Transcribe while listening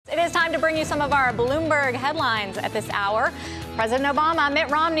It is time to bring you some of our Bloomberg headlines at this hour. President Obama, Mitt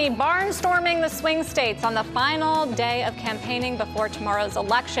Romney barnstorming the swing states on the final day of campaigning before tomorrow's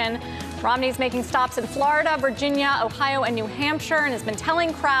election. Romney's making stops in Florida, Virginia, Ohio, and New Hampshire, and has been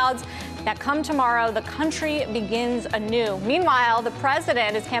telling crowds that come tomorrow, the country begins anew. Meanwhile, the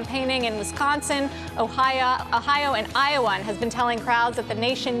president is campaigning in Wisconsin, Ohio, and Iowa, and has been telling crowds that the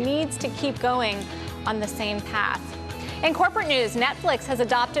nation needs to keep going on the same path. In corporate news, Netflix has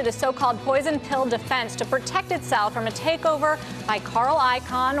adopted a so-called poison pill defense to protect itself from a takeover by Carl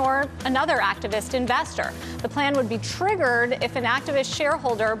Icahn or another activist investor. The plan would be triggered if an activist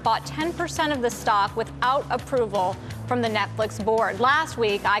shareholder bought 10% of the stock without approval from the Netflix board. Last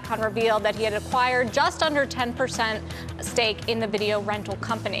week, Icahn revealed that he had acquired just under 10% stake in the video rental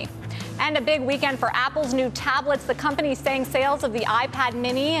company. And a big weekend for Apple's new tablets. The company saying sales of the iPad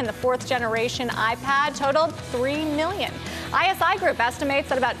mini and the fourth generation iPad totaled 3 million. ISI Group estimates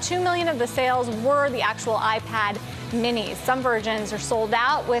that about 2 million of the sales were the actual iPad minis. Some versions are sold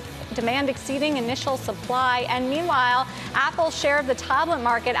out with demand exceeding initial supply. And meanwhile, Apple's share of the tablet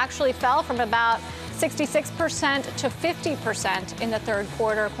market actually fell from about 66% to 50% in the third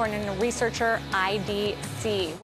quarter, according to researcher IDC.